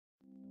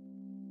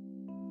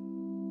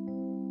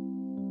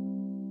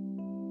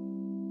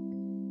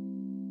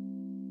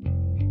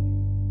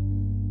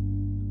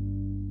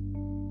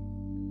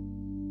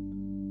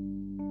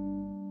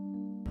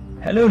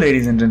Hello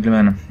ladies and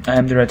gentlemen, I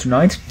am the Red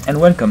Knight and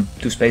welcome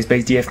to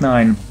Spacebase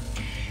DF9.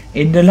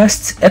 In the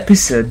last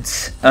episode,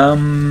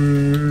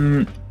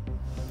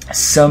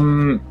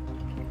 some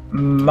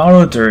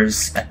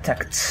marauders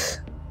attacked.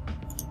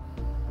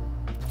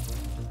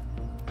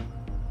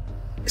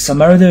 Some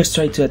marauders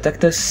tried to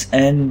attack us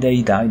and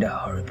they died a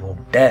horrible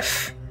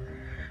death.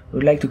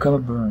 Would like to come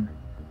aboard.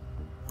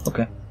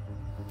 Okay.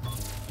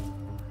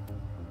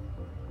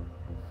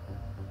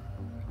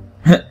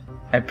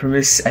 I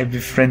promise I'll be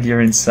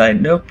friendlier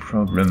inside, no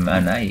problem,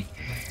 man. I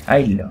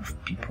love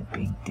people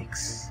being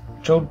dicks.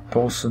 Joel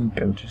Paulson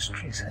builders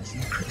Chris has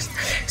increased.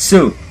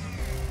 So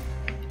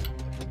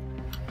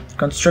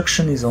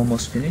construction is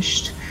almost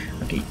finished.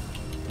 Okay.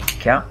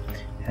 Yeah.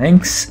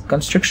 Thanks.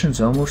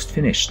 Construction's almost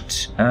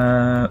finished.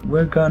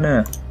 We're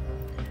gonna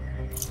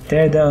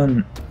tear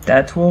down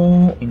that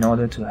wall in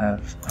order to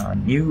have a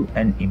new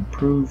and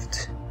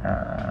improved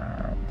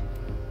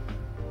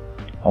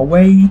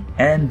hallway,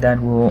 and that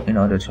wall in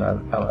order to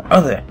have our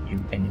other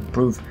new and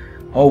improved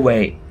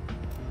hallway.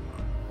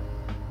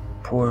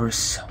 Poor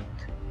sound.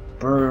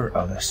 Per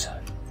other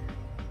side.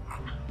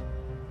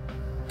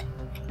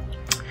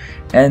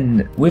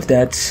 And with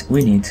that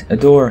we need a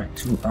door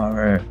to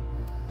our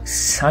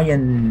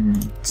science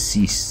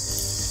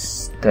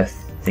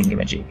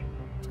thingamajig.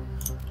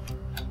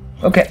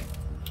 Okay,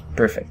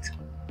 perfect.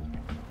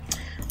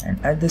 And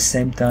at the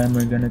same time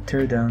we're gonna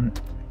tear down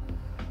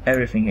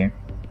everything here.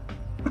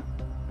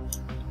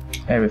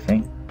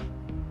 Everything.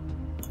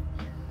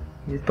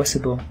 Is it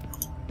possible?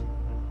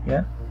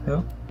 Yeah?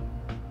 No?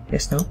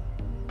 Yes, no?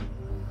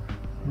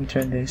 Can we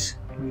turn this?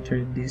 Can we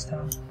turn this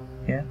down?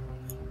 Yeah?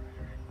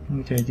 Can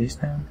we turn this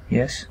down?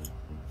 Yes?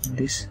 And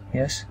this?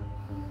 Yes?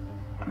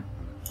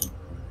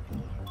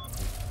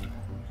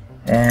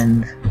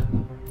 And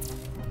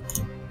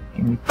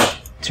can we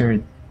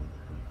turn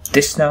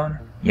this down?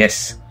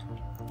 Yes.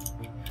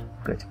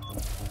 Good.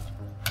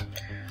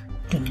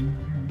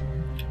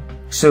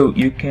 So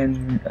you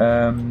can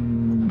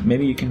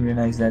maybe you can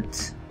realize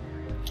that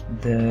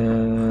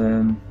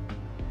the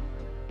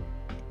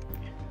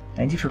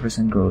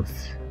 94%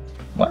 growth,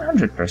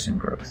 100%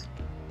 growth.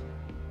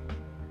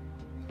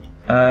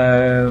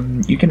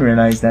 You can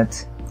realize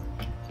that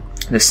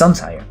the sun's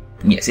higher.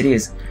 Yes, it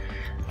is.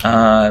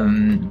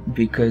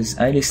 Because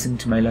I listened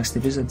to my last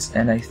episodes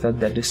and I thought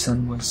that the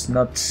sun was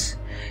not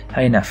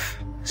high enough.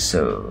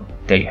 So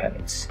there you have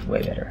it.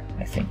 Way better,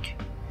 I think.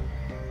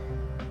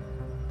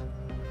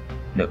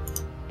 No,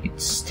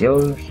 it's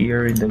still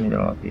here in the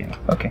middle of the air.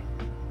 Okay.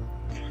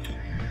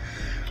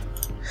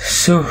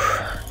 So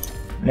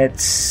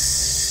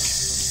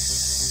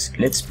let's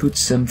put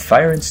some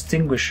fire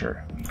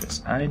extinguisher,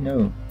 because I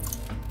know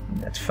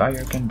that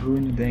fire can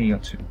ruin a day or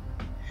two.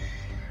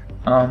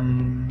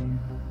 One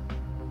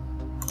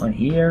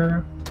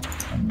here,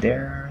 one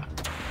there,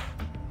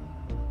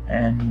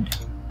 and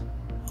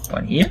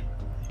one here.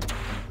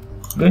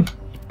 Good.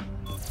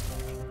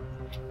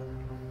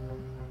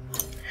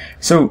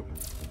 So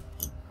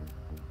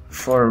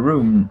for a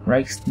room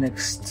right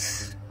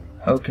next,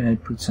 how can I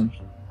put some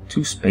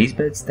 2 space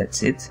beds?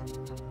 That's it.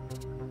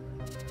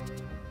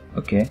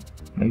 Okay,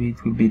 maybe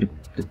it will be the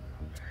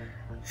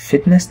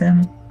fitness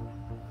then.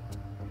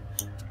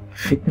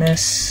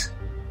 Fitness.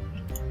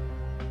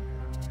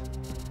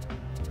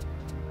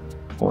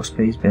 4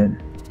 space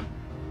bed.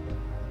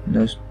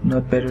 No,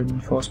 not better than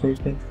 4 space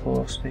bed.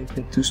 4 space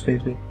bed. 2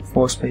 space bed.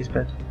 4 space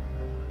bed.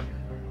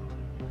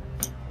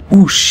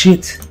 Oh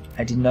shit!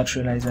 I did not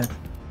realize that.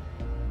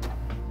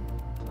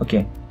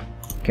 Okay,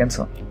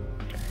 cancel.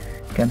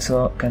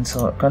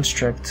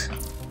 Construct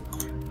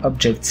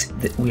objects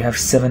that we have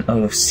 7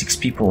 out of 6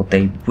 people.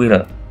 They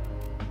will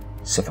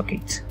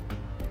suffocate.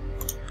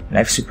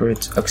 Life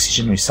support,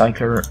 oxygen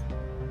recycler,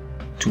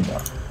 2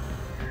 more.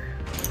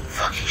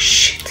 Fucking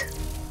shit.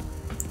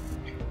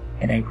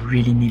 And I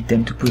really need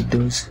them to put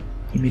those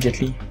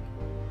immediately,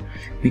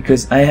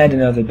 because I had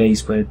another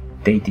base where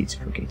they did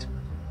suffocate.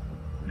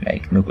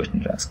 Like, no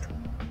questions asked.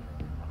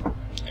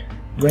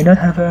 Do I not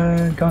have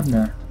a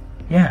gardener?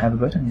 Yeah, I have a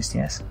botanist,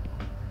 yes.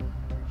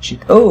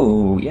 Shit.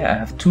 Oh, yeah, I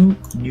have 2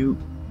 new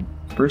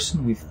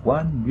person with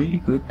 1 really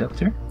good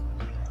doctor.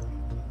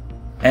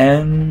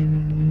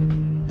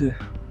 And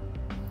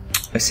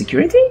a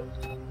security?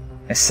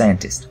 A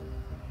scientist.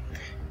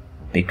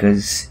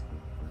 Because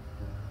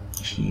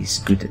he's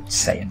good at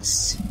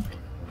science.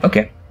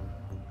 Okay.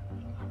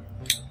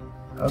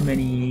 How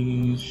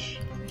many...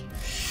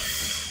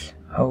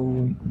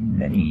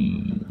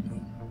 Are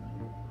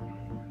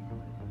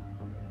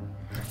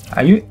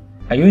you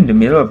in the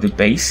middle of the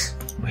base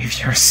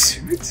with your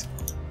suit?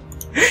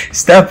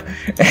 Stop!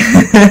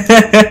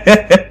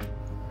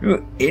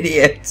 You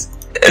idiot!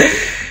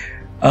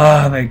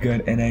 Oh my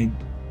god, and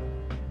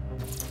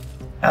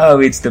oh,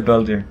 it's the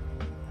builder.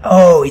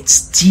 Oh,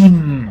 it's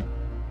Tim!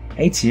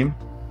 Hey Tim.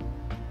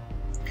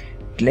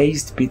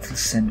 Glazed beetle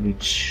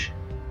sandwich.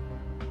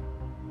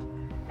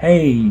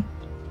 Hey!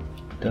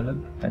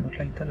 Talab? I don't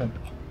like Talab.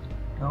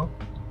 No?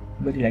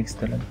 Nobody likes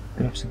Talab.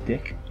 Talab's a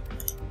dick.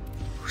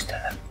 Who's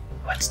Talab?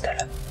 What's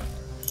Talab?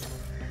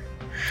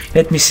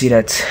 Let me see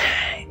that.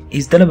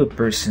 Is Dalab a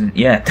person?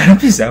 Yeah,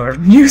 Dalab is our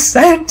new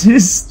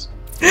scientist!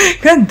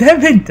 God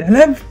damn it,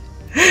 Dalab!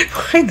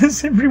 Why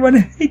does everyone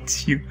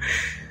hate you?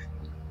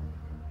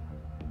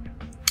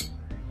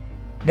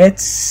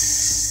 Let's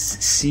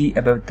see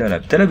about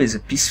Dalab. Dalab is a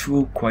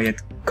peaceful,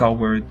 quiet,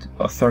 coward,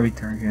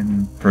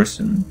 authoritarian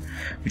person,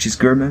 which is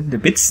gourmand, a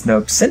bit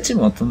snob,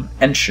 sentimental,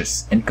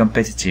 anxious, and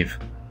competitive.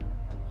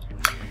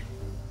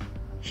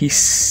 He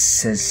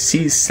says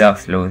he's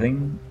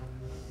self-loathing,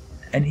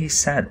 and he's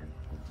sad.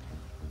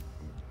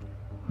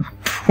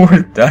 Poor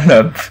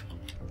Dalab.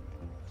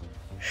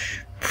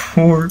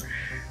 Poor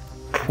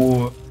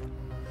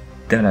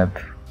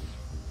Dalab.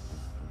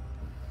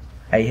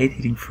 I hate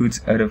eating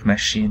foods out of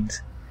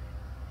machines.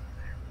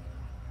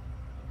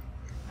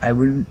 I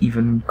wouldn't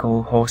even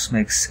call Horse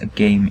Mechs a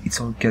game, it's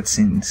all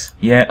cutscenes.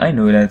 Yeah, I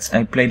know that.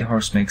 I played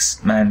Horse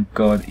Mechs. Man,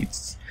 god,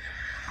 it's...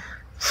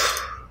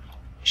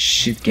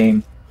 shit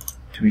game,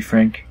 to be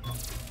frank.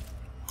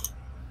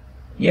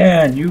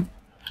 Yeah, new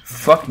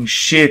fucking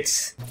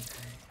shit.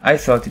 I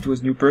thought it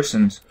was new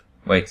persons.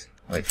 Wait.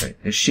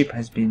 The ship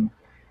has been...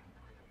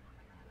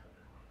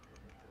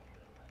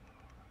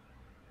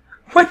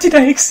 What did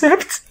I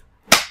accept?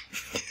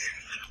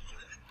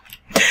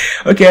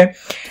 Okay,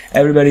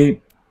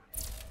 everybody,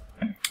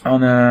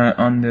 on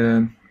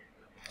the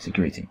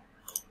security.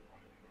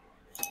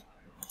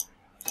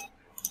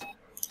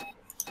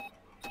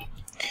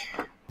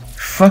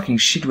 Fucking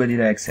shit, what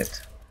did I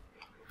accept?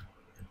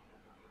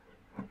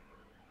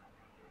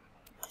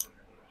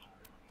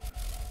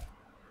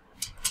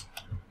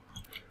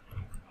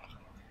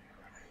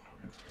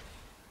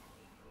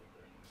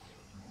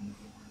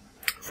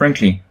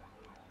 Frankly.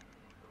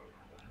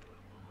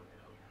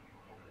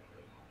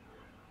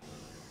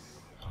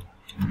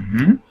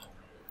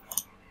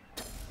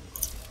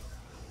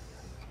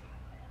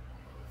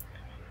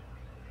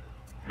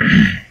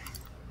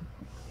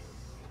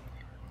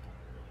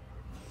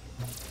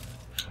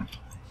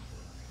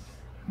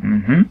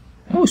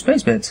 Oh,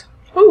 Spacebase.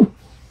 Oh.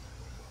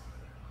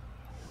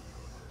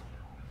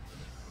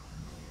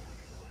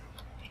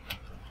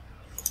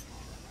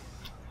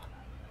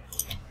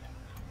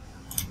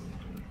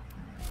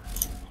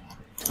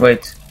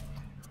 Wait.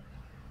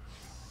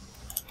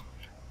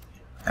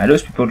 Are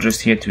those people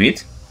just here to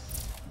eat?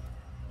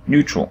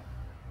 Neutral.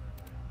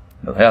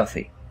 No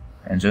healthy.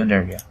 And zoned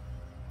area.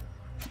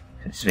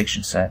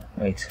 Satisfaction side.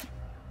 Wait.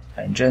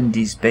 I enjoyed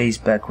this base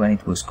back when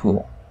it was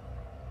cool.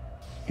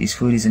 This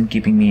food isn't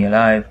keeping me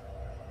alive.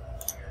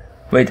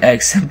 Wait, I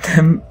accept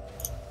them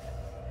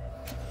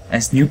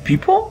as new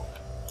people?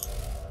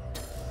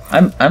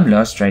 I'm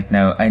lost right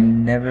now. I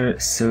never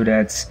saw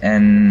that,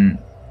 and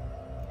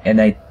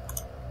I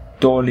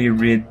totally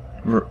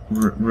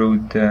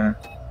wrote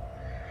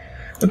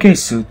okay,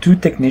 so 2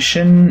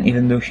 technician,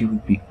 even though he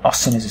would be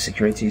awesome as a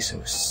security,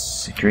 so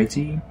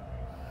security.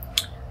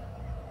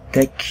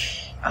 Tech.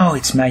 Oh,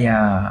 it's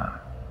Maya.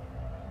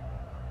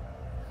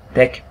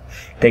 Tech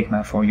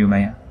for you,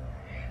 Maya.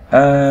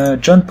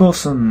 John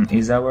Paulson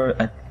is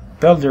our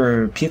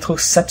builder. Pietro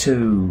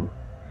Sato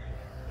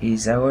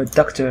is our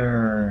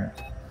doctor.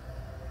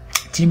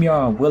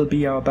 Timia will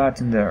be our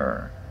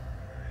bartender.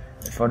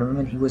 For the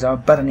moment, he was our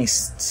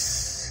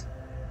botanist.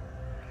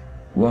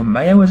 Well,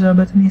 Maya was our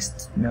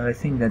botanist. No, I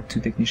think that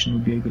 2 technician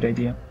would be a good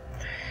idea.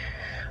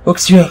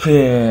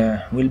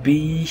 Auxiliary will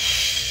be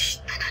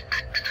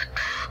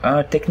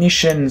our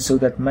technician, so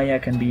that Maya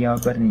can be our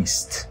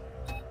botanist.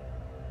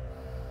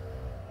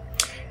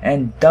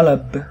 And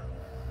Dalab.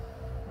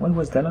 What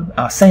was Dalab?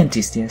 Ah,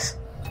 scientist, yes.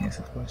 Yes,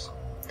 of course.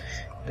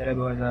 Dalab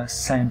was a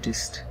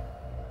scientist.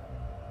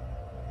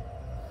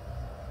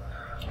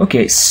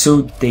 Okay,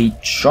 so they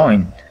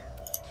joined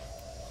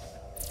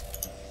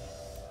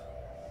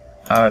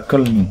our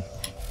colony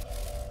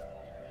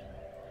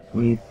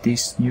with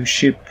this new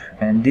ship,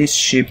 and this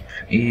ship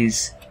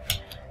is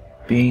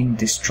being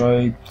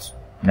destroyed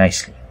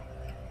nicely.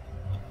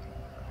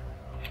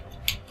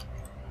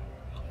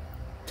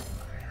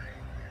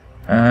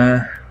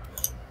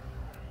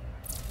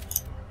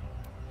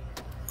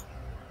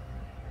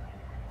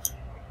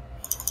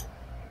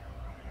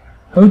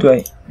 How do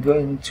I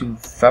need to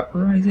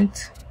vaporize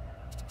it?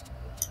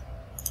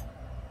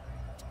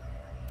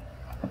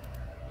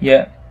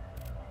 Yeah,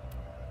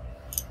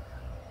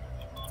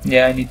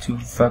 I need to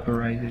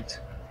vaporize it.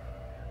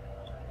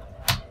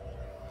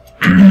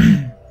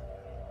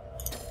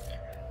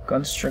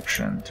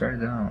 Construction, tear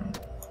down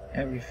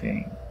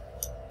everything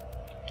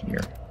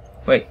here.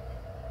 Wait.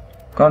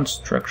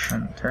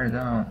 Construction, tear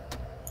down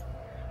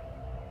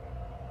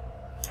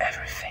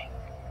everything.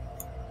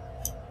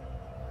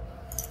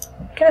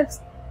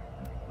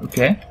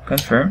 Okay,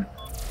 confirm.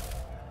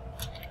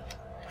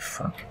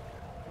 Fuck.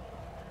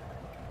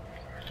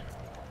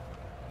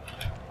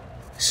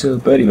 So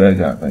body bags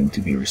are going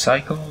to be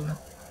recycled,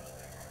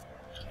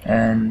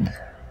 and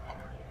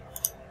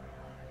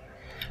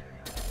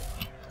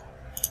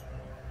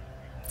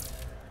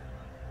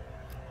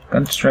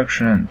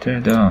construction,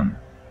 tear down,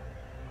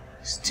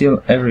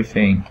 steal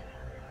everything.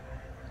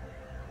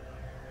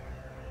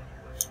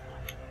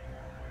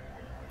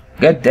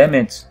 God damn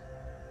it.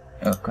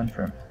 Oh,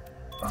 confirm.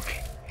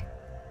 Okay.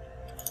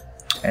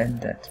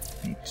 And that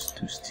needs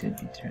to still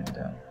be turned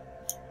down.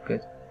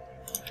 Good.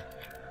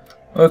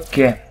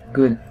 Okay,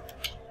 good.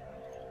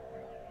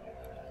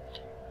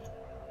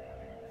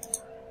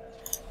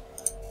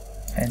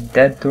 And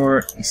that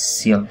door is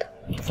sealed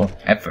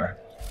forever.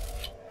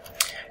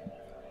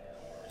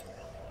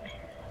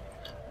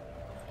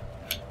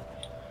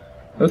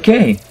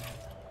 Okay.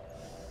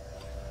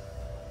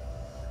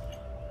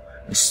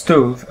 A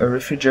stove, a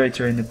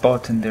refrigerator, and a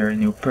bartender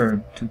in your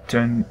pub to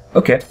turn...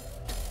 Okay.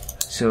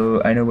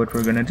 So I know what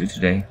we're gonna do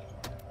today.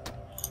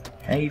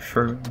 Hey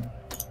firm.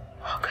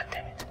 Oh god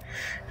damn it.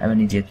 I'm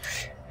an idiot.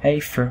 Hey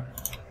firm.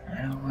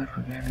 I know what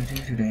we're gonna do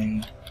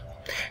today.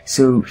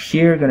 So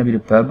here gonna be the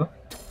pub.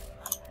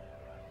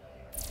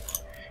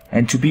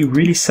 And to be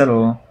really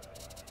subtle,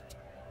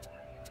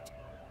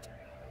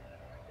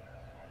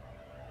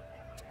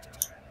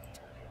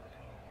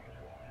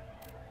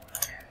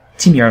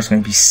 Timyar is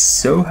gonna be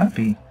so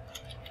happy.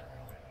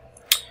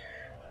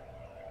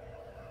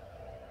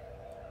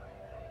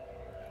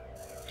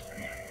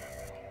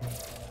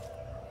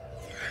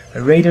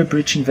 A raider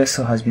breaching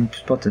vessel has been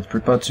spotted,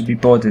 prepared to be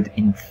boarded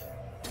in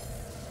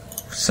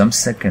some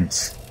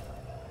seconds.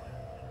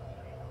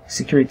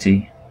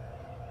 Security.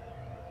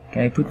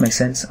 Can I put my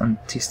sense on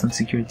test on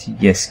security?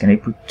 Yes. Can I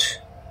put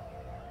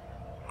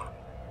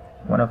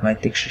one of my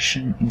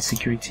technicians in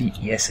security?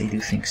 Yes, I do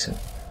think so.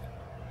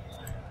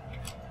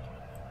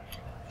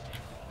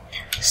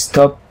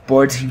 Stop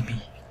boarding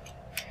me.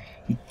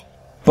 It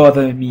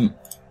bothers me.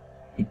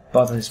 It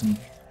bothers me.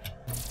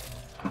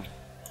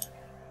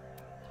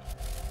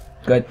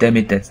 God damn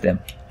it, that's them.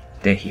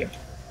 They're here.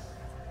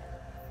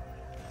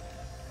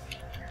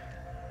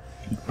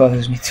 It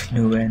bothers me to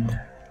no end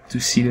to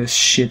see this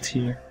shit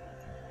here.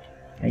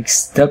 Like,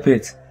 stop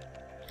it.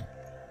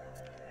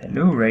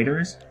 Hello,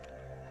 raiders.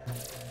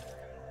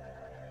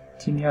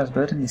 Timyar's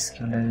botanist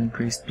skill has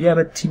increased. Yeah,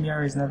 but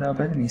Timyar is not our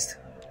botanist.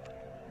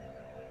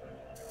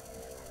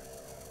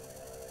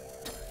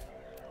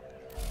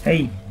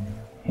 Hey.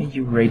 Hey,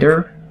 you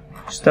raider.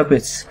 Stop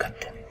it. God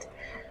damn it.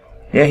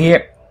 They're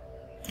here.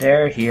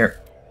 They're here.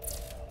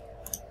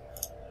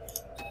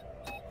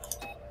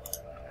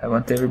 I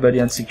want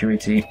everybody on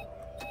security.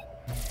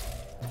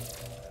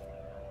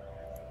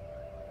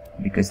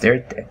 Because they're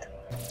dead.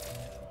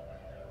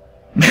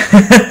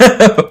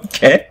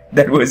 Okay,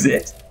 that was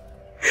it.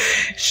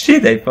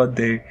 Shit, I thought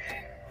they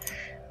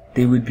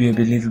would be a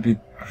little bit,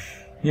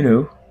 you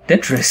know,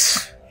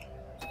 dangerous.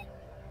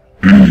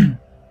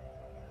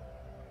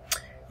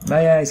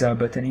 My eyes are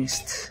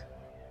botanist.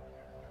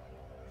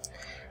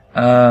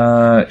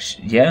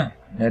 Yeah,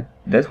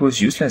 that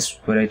was useless.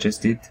 What I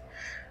just did.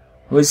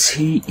 Was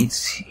he?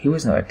 He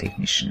was not a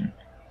technician.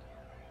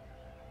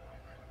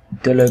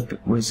 Dulub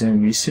was a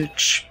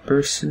research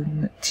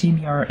person.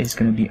 Timyar is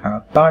gonna be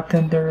our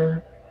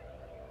bartender.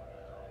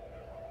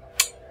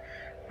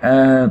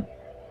 A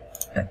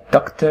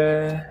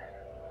doctor.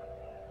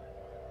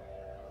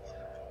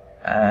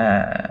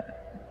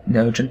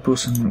 No, John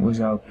Poulsen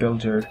was our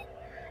builder,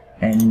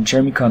 and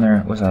Jeremy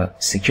Connor was our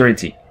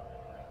security.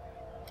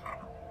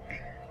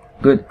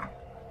 Good.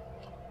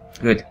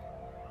 Good.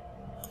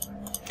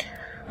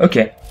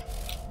 Okay.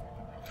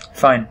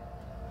 Fine.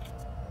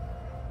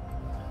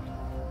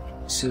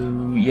 So,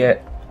 yeah.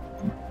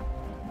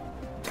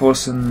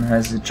 Poulsen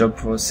has a job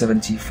for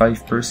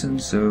 75%,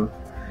 so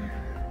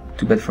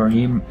too bad for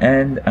him.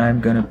 And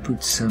I'm gonna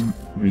put some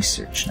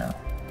research now.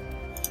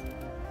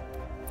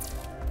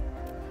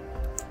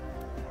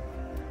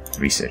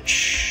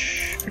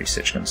 Research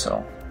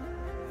console.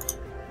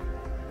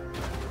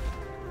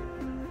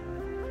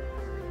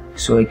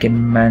 So I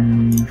can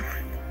man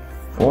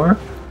 4.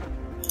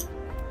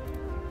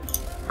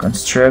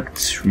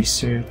 Construct,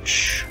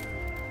 research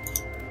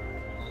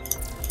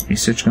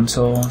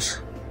consoles.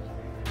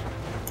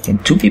 Can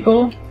 2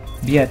 people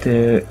be at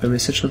a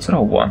research console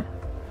or 1?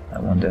 I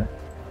wonder.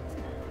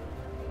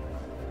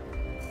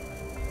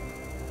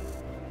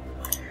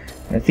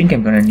 I think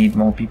I'm gonna need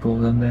more people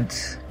than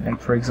that. Like,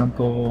 for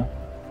example,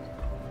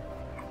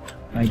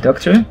 my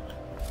doctor,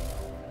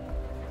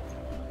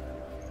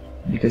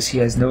 because he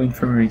has no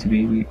infirmary to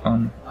be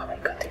on. Oh my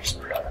god, there's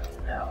blood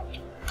now.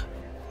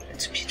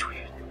 That's a bit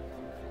weird.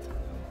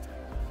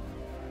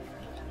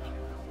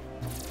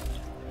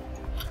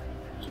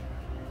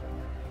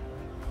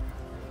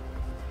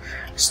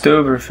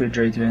 Stove,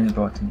 refrigerator, and a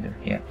bartender.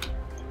 Yeah.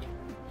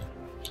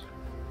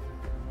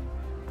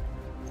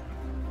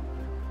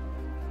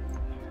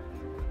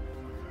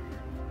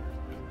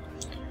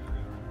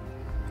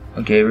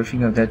 Okay,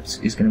 everything of that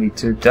is gonna be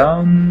turned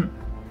down.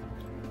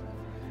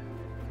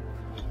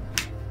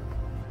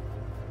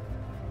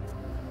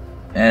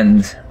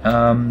 And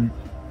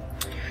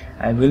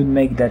I will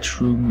make that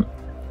room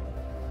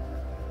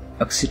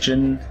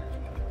oxygen.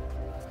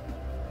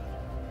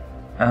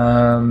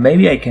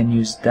 Maybe I can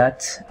use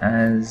that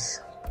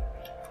as,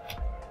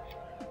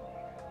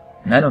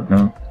 I don't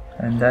know,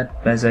 and that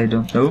as I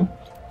don't know.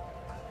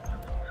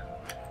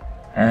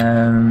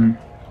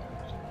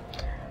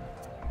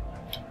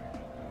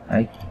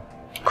 I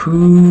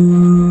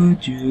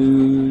could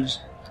use...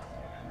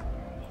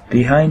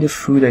 Behind the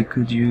food I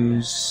could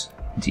use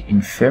the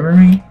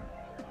infirmary.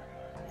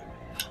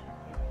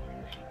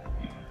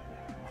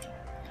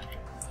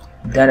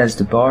 That as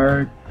the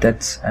bar,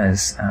 that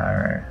as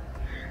our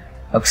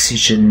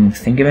oxygen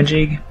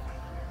thingamajig.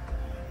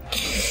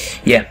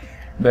 Yeah,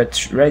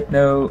 but right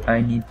now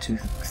I need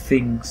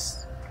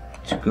things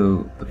to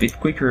go a bit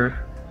quicker.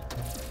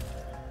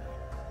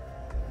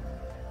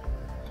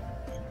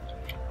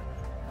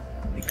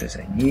 Because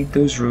I need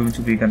those rooms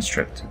to be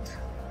constructed.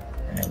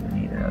 And I will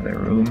need another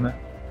room.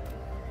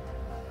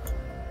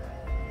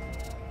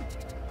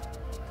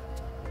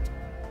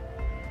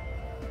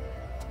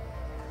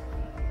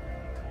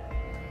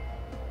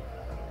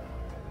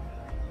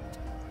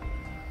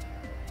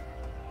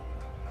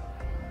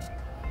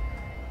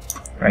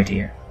 Right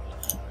here.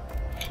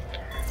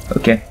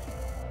 Okay.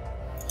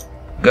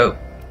 Go.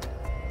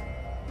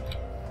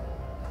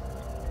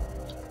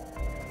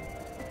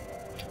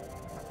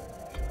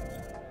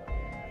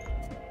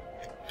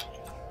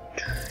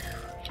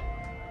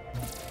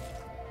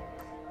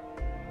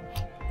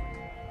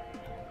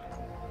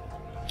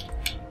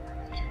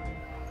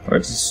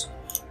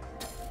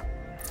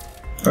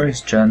 Where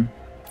is John?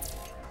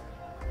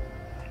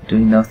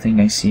 Doing nothing,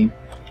 I see.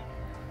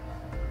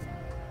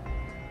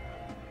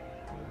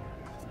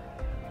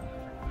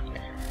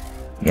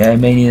 Yeah, I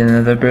may need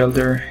another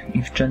builder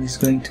if John is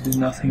going to do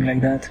nothing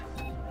like that.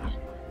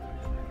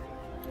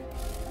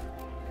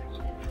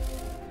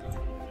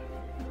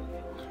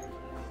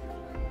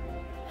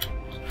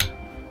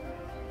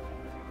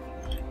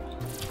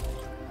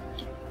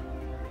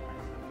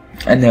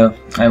 And no,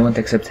 I won't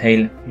accept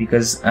hail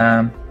because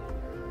I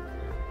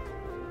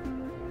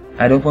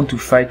don't want to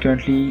fight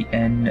currently,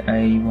 and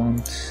I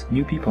want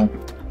new people.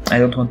 I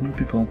don't want new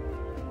people.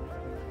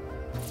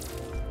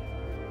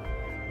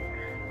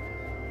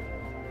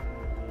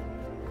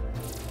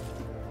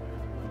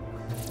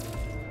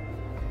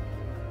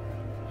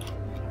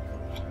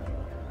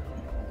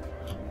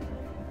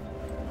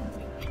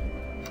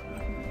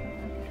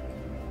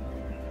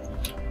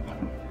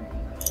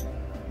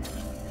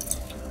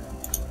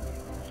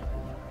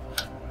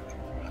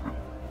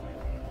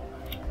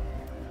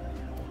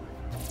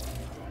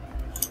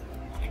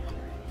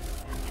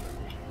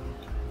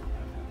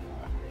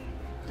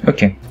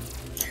 Okay,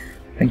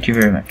 thank you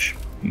very much.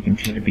 You can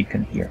clear the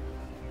beacon here.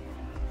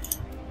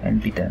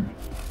 And be done.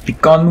 Be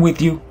gone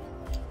with you!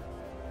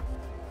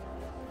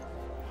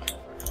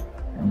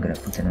 I'm gonna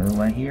put another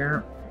one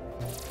here.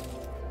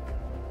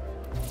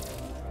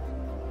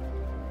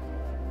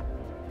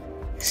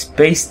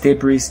 Space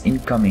debris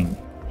incoming.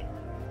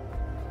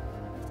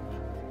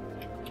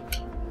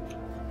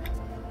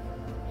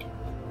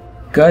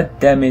 God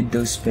damn it,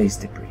 those space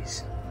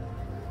debris.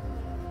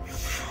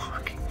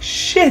 Fucking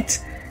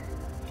shit!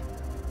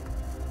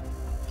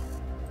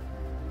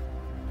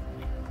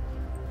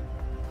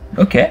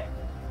 Okay.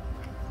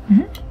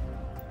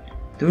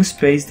 Those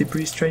space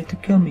debris tried to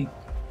kill me.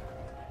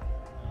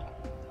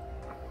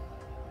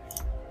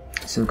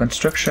 So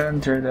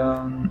construction, tear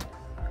down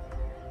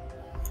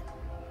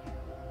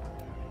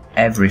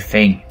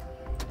everything.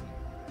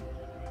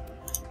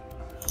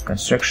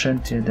 Construction,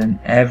 tear down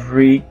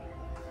everything.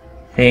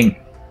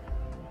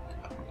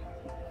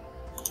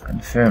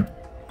 Confirm.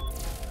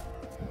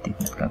 It did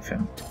not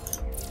confirm.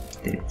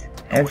 Did it?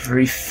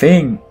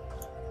 Everything.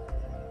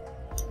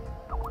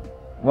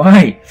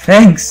 Why?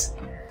 Thanks!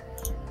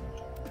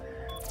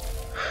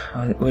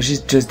 Was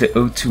it just the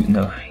O2?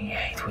 No,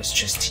 yeah, it was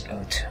just the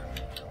O2.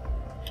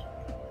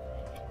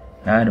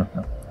 I don't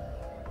know.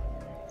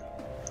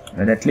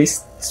 But at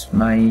least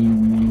my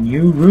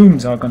new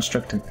rooms are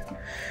constructed.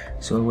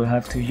 So I will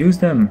have to use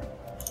them.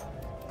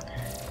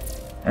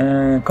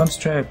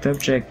 Construct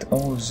object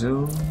all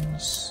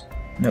zones.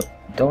 No,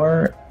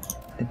 door.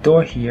 A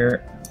door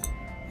here.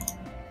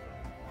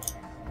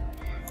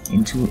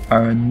 Into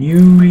our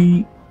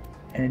newly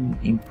and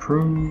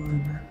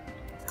improved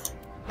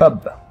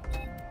pub.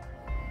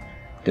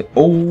 The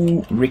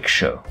old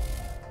rickshaw.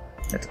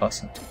 That's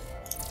awesome.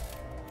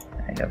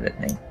 I love that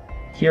name.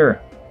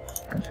 Here,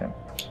 confirm.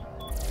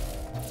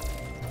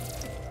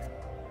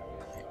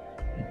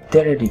 A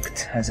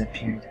derelict has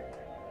appeared.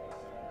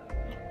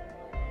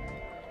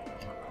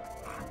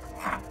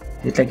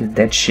 Is it like a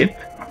dead ship?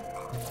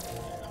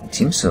 It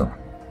seems so.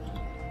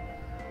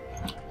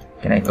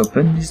 Can I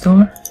open this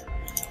door?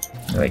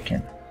 No, I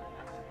can't.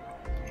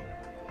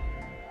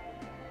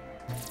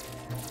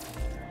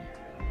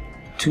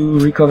 To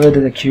recover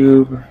the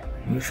cube,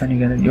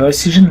 your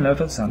oxygen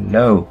levels are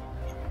low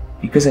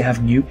because I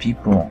have new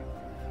people.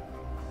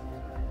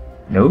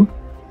 No?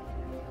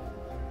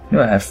 No,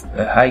 I have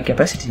a high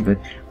capacity, but...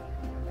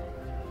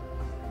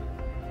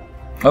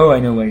 Oh,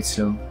 I know why it's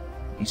low.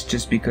 It's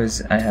just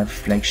because I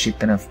have like shit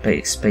ton of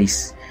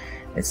space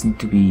that need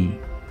to be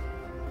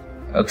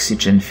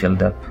oxygen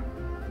filled up.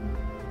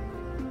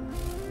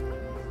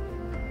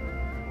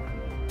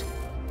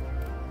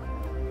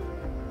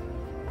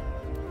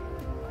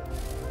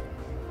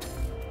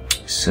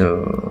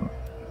 So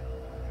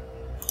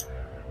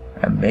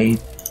I may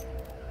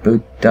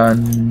put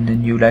down the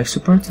new life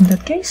support in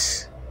that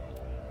case.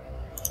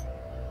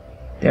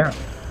 There.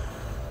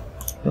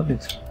 Love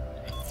it.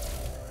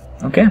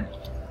 Okay.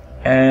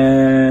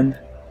 And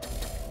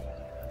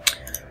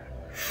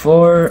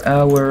for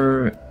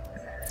our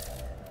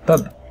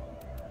pub,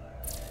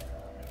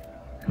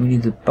 we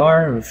need a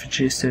bar,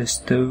 refrigerator,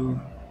 stove.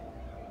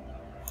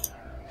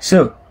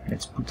 So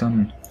let's put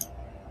on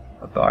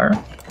a bar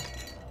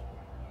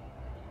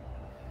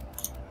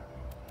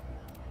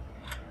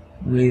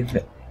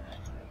with.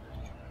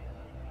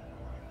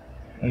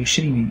 Are you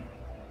shitting me?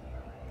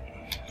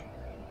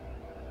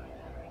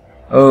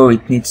 Oh,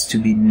 it needs to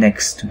be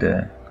next to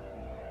the.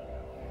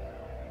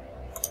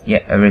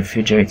 Yeah, a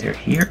refrigerator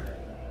here.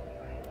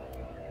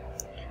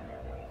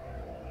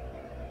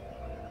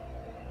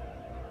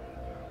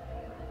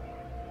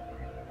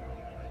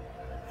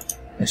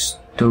 A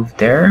stove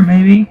there,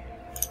 maybe?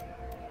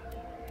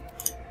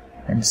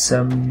 And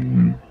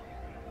some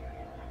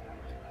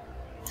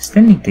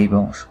standing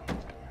tables.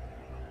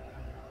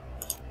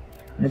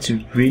 That's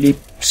a really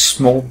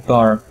small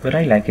bar, but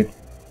I like it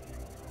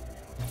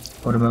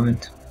for the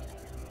moment.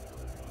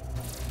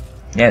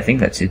 Yeah, I think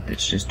that's it.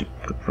 It's just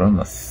the problem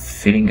of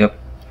filling up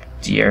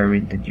the air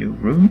in the new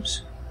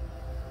rooms.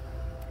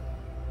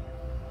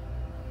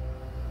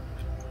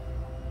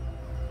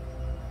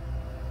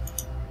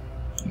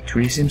 It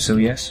really seems so,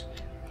 yes.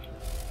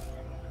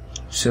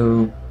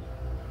 So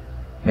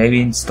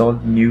maybe install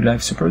new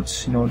life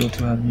supports in order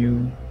to have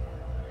new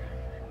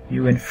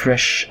and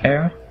fresh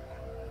air.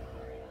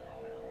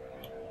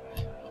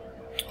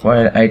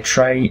 While I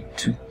try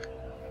to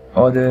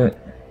order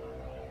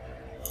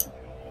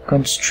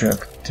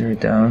constructor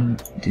down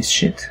this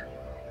shit.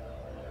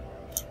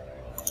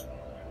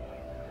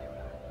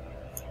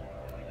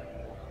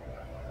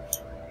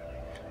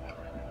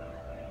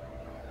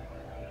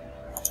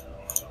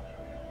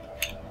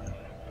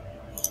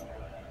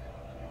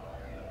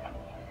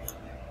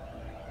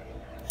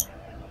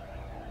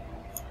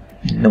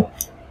 No.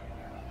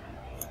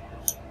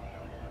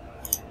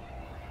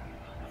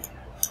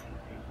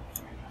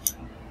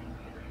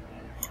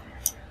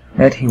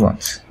 That he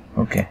wants.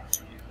 Okay.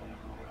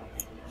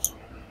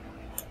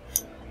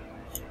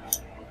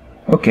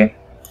 Okay.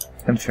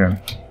 Confirm.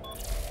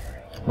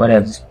 What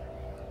else?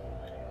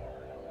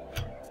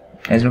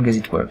 As long as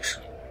it works.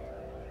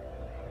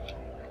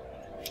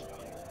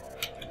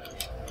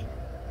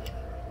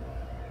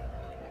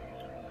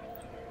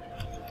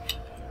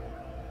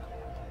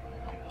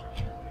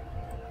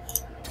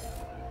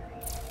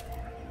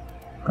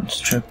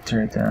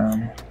 Constructor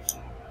down.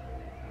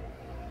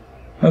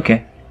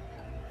 Okay.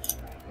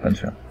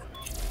 Confirm.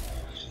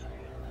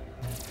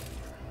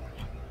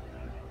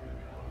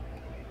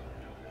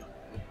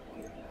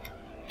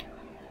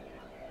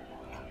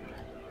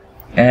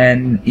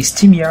 And is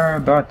Timmy our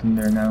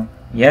bartender now?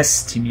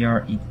 Yes,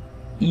 Timmy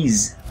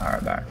is our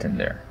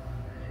bartender.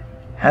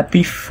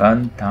 Happy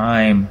fun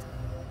time.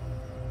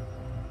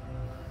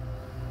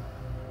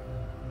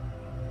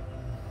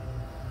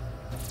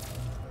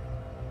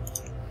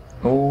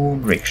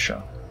 Old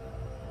rickshaw.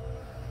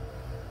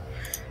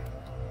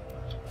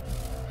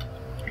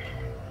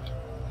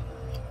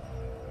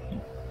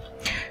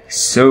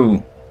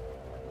 So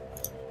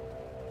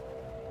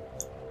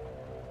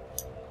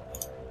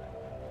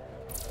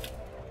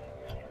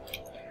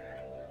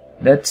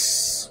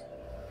that's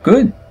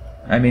good.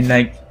 I mean,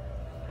 like,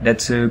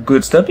 that's a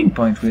good stopping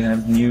point. We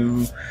have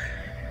new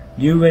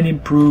and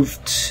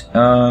improved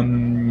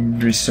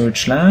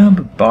research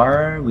lab,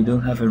 bar. We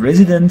don't have a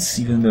residence,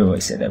 even though I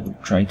said I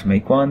would try to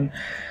make one.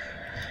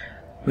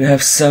 We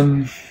have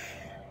some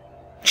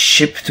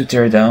ship to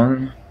tear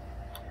down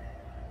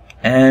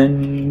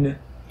and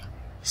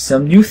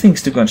some new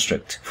things to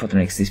construct for the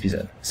next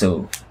episode.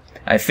 So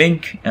I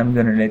think I'm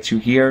gonna let you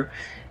hear,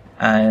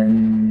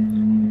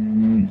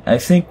 and I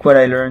think what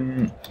I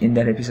learned in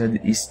that episode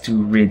is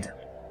to read.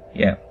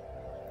 Yeah,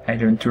 I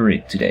learned to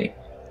read today.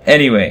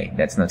 Anyway,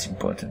 that's not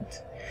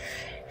important.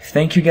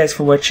 Thank you guys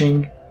for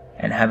watching,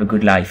 and have a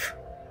good life.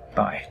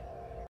 Bye.